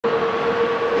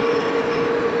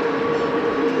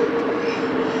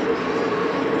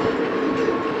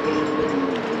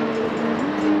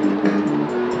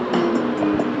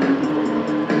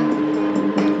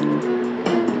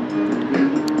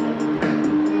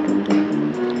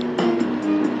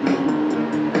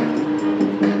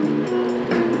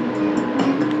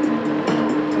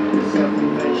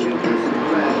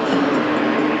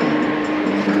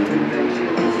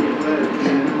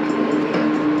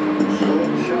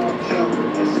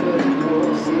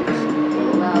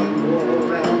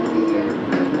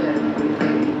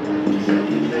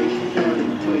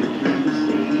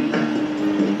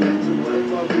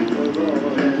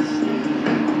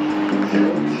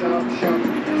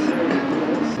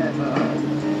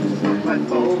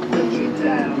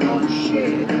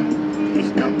shit.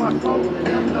 It's not my fault and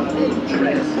I'm not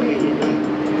interested.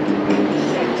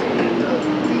 Setting it up,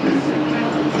 these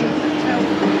accounts just to tell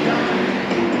the gun.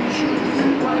 She's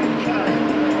okay.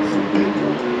 Some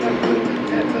people they will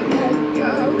never let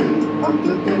go.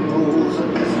 Under the rules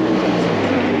of the streets of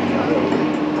Jericho.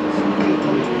 Some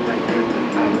people they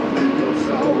couldn't pay under your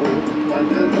soul.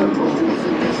 Under the rules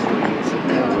of the streets of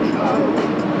Jericho.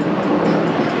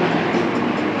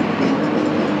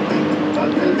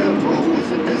 Under the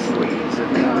rules of the streets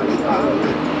of Jericho.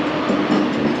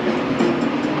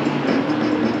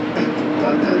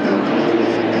 Under the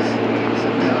rules of the streets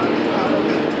of Jericho.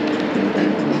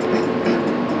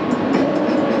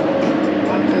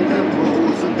 Under the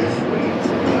rules of the streets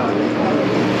of Jericho.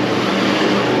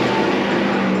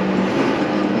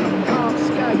 I can't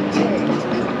skate it,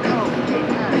 I can't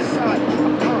get outside,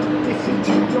 I can't listen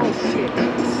to your shit,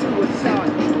 it's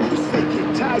suicide, you said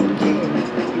you take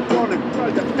it, you wanna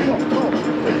grow the fuck up,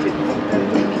 but you think they're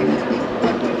looking at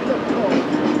when they look up,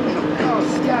 I can't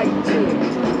skate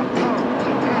it, I can't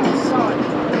get outside,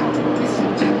 I can't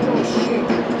listen to your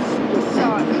shit, it's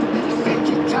suicide, you said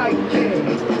you take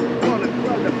it, you wanna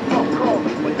grow the fuck up,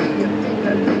 what do you think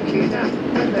they're looking at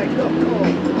when they look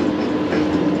up?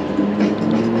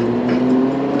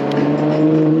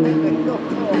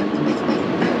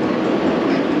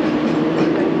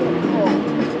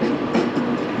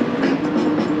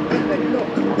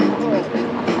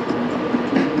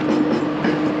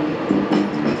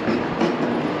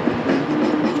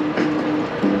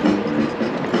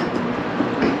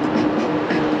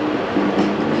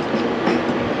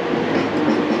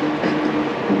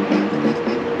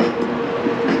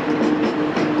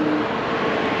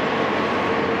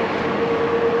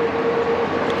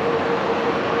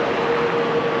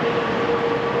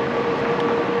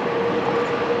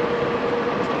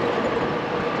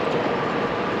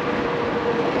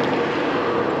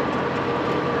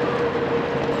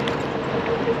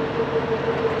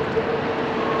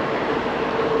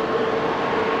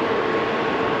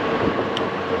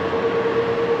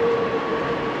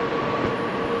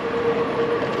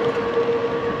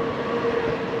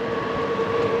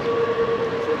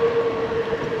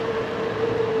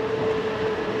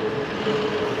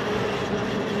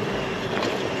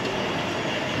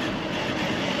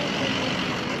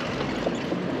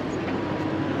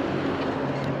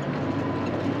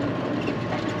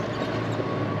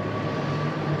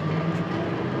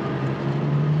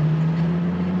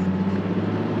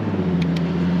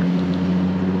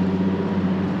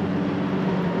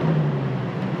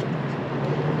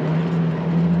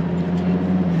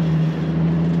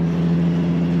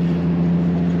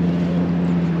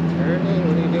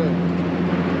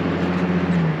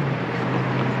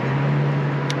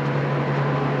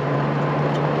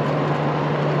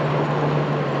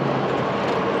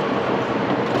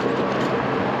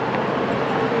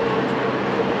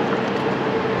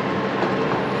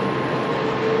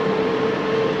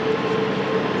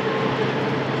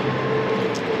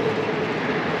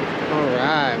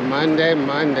 Monday.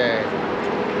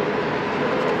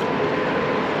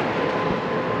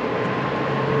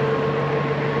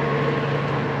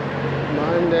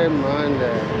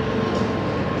 Monday.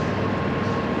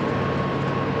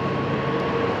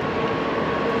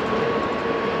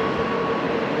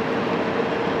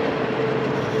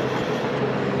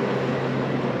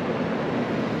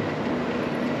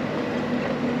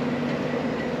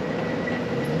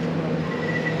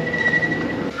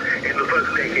 In the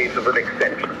first decades of the next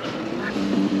century.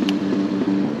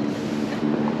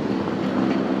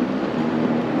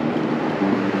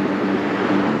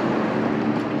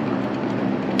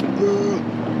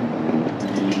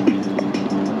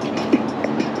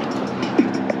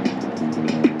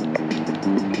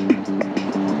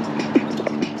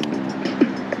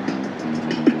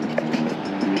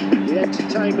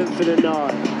 Entertainment for the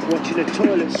night, watching a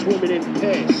toilet swimming in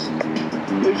piss.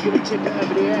 Who's going to tip it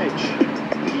over the edge?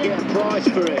 You get a prize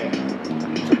for it.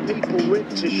 People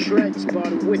ripped to shreds by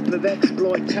the whip of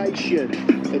exploitation.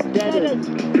 And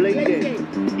deadened,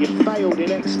 bleeding. You failed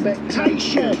in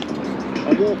expectation.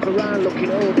 I walk around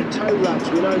looking at all the tow racks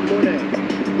with no money.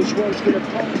 Which one's going to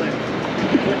pop me?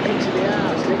 Flip into the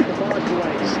house, hit the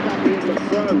microwave, stab me in the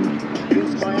throat.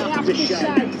 Use my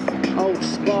aftershave. Old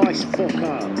Spice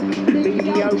fucker.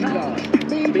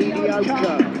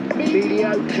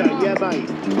 Mediocre, yeah mate,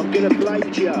 I'm gonna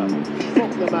blade ya.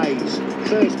 Fuck the maze,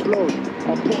 first blood,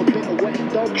 I'll put a bit of wet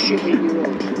dog shit in your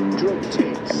hood. Drug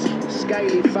tits,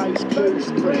 scaly face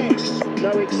booze pricks.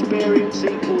 No experience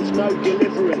equals no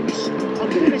deliverance. I'm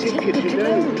gonna tip your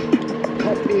canoe.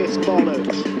 copyist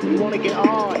bollocks. We want to get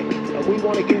high, and we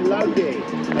want to get loaded,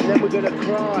 and then we're going to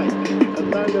cry and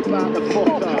moan about the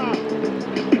fuck up.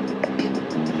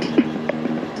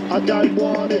 I don't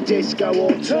want a disco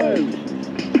or two.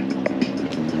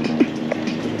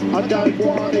 I don't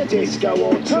want a disco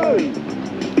or two.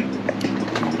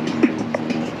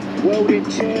 World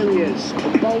interiors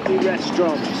and multi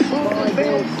restaurants, 5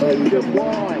 mil food and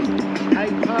wine,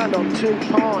 £8 on 2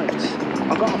 pints.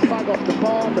 I got a fag off the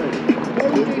barman.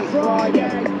 Movie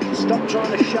Friday. Stop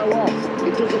trying to show off.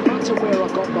 It doesn't matter where I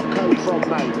got my coat from,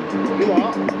 mate. You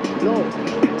what?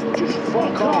 Look, just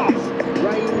fuck off.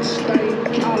 Rain stained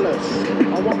callous.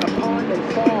 I want a pint and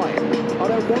 5. I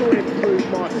don't want to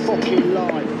improve my fucking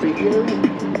life for you.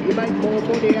 You make more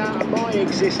money out of my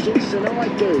existence than I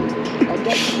do. I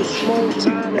get to the small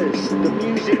towners, the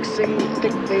music scene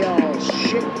think they are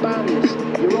shit bands.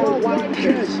 You're all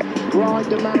wankers, grind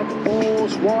them out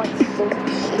balls, white foot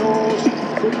snores,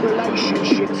 good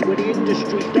relationships with the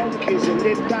industry donkeys and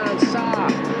live down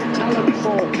south. Talent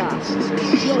forecasts,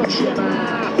 shut your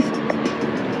mouth.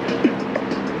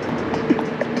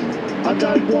 I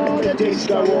don't want a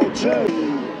disco or two.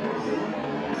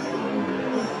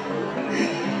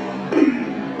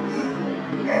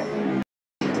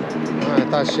 I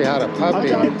thought she had a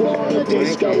puppy. I don't want a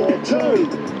disco or two.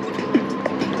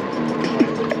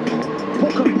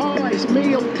 Hook and pies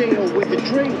meal deal with a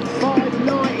drink,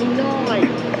 $5.99.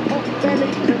 Hot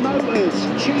belly promoters,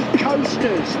 cheap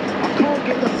coasters. I can't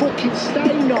get the fucking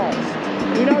stain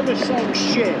off. You know the song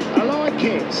shit. I like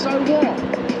it. So what?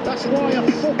 That's why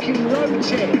I fucking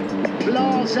wrote it.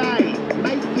 Blasé,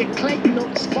 make your clegg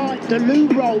nuts fight the loo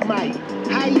roll, mate.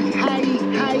 Hey, hey,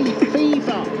 hey,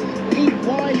 fever. Pete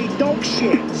Wiley dog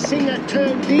shit, singer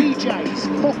turned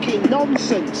DJs, fucking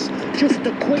nonsense, just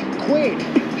a quick quid,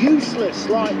 useless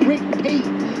like Rick Pete,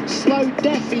 slow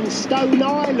death in Stone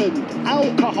Island,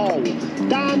 alcohol,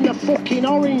 down the fucking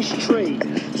orange tree,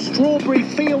 strawberry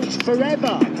fields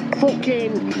forever,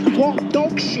 fucking what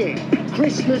dog shit,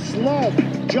 Christmas log,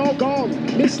 jog on,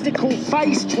 mystical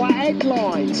face twat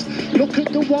headlines, look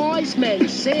at the wise men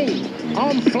sing,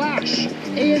 I'm Flash,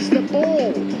 here's the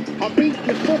ball, I beat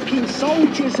the fucking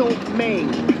soldiers up, me.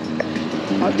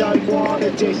 I don't want a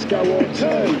disco or two.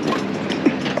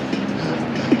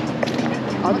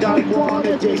 I don't want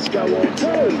a disco or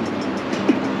two.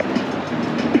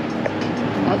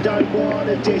 I don't want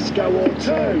a disco or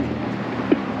two.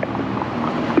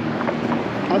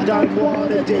 I don't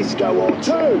want a disco or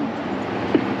two.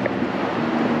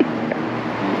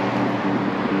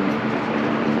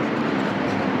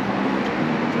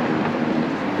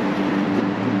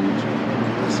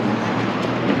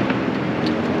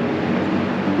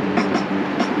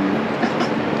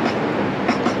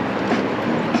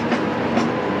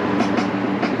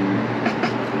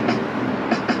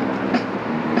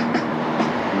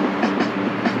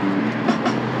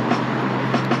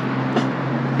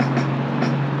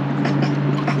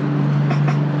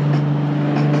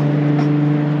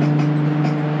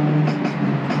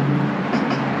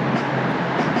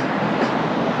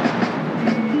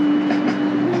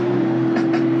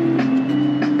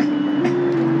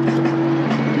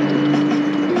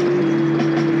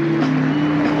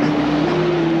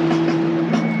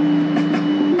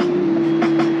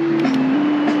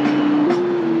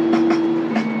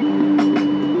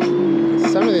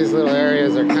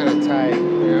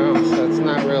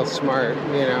 Smart,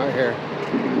 you know, here.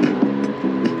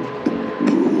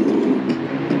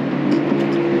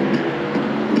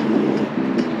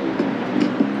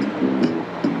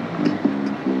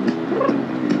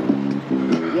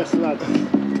 Yes, lads.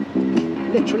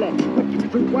 Literally, whipping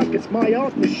through wagons, my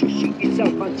hardness, you shoot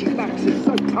yourself, anti-vaxxers,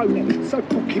 so pony, so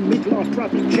fucking midlife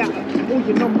rugby chatter. All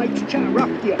your non-mates chatter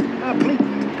after you. How bleak,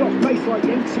 got a face like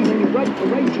you ain't seen any rape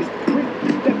for ages.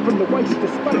 Dead from the waste to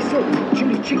space up,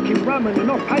 chili chicken ramen and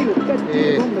off hail, dead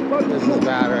deer on the road. This is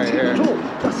bad right here.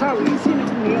 That's how it is in it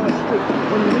in the high street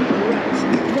when you're eating rats.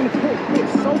 You're going to put a bit of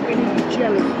salt in it, you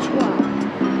jealous twat.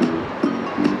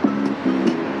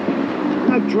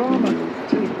 No drama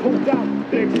till he pulled out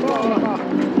Big Pharma.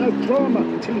 No drama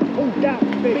till he pulled out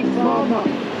Big Pharma.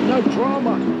 No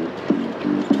drama.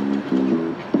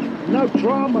 No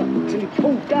drama till he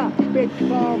pulled out Big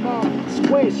Pharma.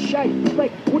 Square shape,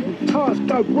 fake wooden tires,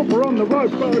 go rubber on the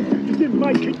road, bro. You didn't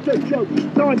make it, did you?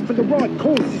 Dying for the right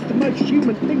cause is the most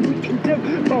human thing we can do.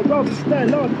 But I'd rather stay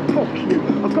alive and fuck you.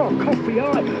 I've got a coffee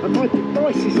eye, and my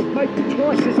devices have made me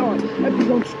twice as high.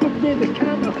 Everyone stood near the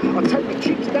counter. I take the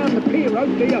chicks down the disappear, oh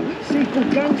dear. Sequel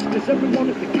gangsters, everyone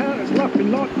at the counter's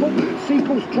laughing like fuck.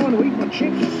 Sequel's trying to eat my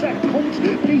chips, a set of cunts.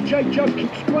 DJ Joe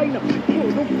keeps spraying up,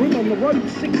 put up grim on the road,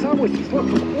 6 hours, it's like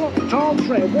a blocked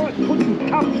armchair, white pudding,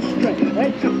 tapestry,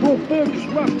 eggs and raw burgers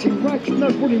wrapped in rags, no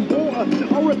running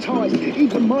water, oratized,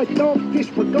 even my dark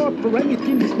disregard for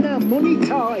anything is now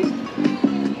monetized.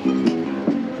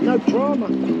 No drama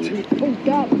till he pulled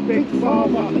out Big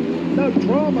Pharma. No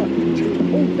drama till he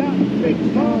pulled out Big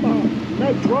Pharma.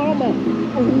 No drama.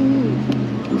 Ooh.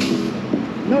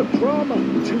 No drama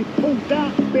till he pulled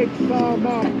out Big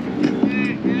Pharma.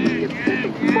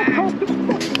 Fuck off the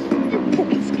fuck. You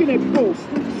fucking skinhead balls.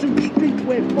 Suit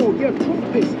streetwear ball. You're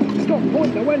trumpist. It's not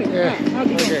point though, innit? Yeah. How do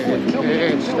you Okay. point? Tell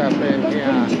me. Stuff in Don't here.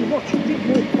 point too much. You did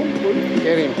more punk room.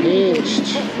 Getting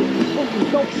pinched. Fucking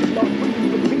dog shit like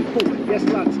breeding for people. Yes,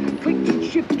 lads. Clicked and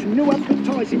shift to new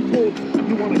advertising boards.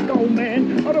 You want to go,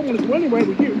 man? I don't want to go anywhere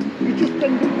with you. You just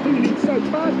end up feeling so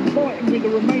bad, fighting with the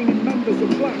remaining members of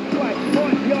Black Flag,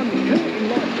 right behind the curtain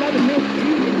like Vladimir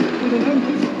Putin with an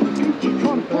unconstituted duty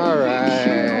trying to All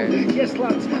right. Yes,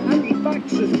 lads.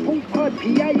 Anti-vaxxers, punk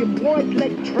IPA and wide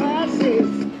leg trousers.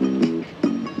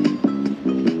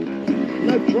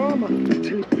 No drama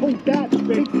till he pulled that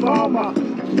Big Pharma.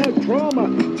 No drama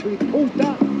till he pulled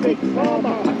that Big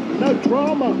Pharma. No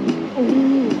drama.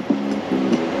 Ooh.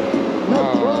 No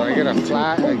drama I get a till he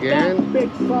flat pulled again. that Big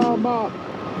Pharma.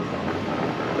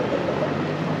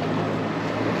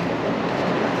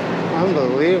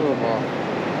 Unbelievable.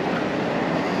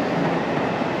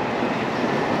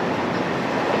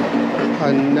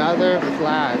 Another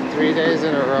flat, 3 days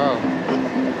in a row.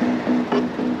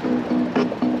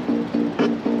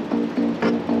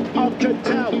 I can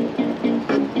tell.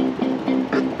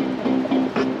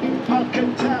 I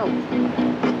can tell.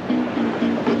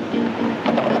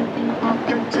 I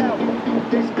can tell.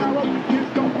 This barrel,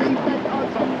 you've got me bent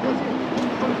over.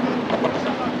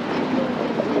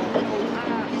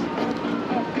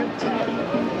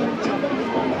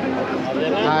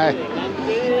 Hi.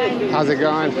 How's it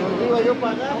going?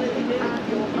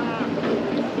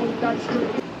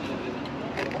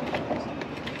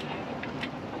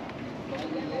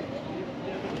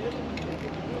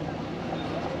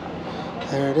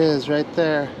 There it is, right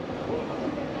there.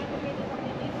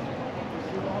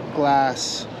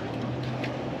 Glass.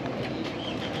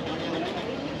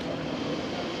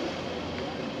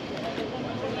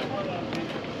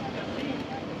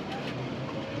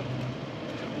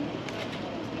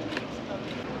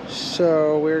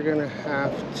 So we're gonna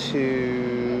have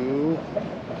to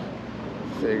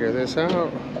figure this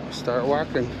out. Start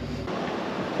walking.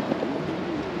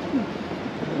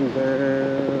 And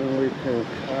then we can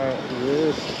cut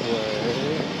this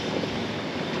way.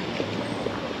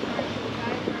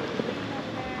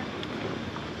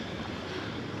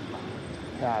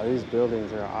 Wow, these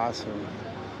buildings are awesome.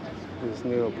 These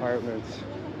new apartments.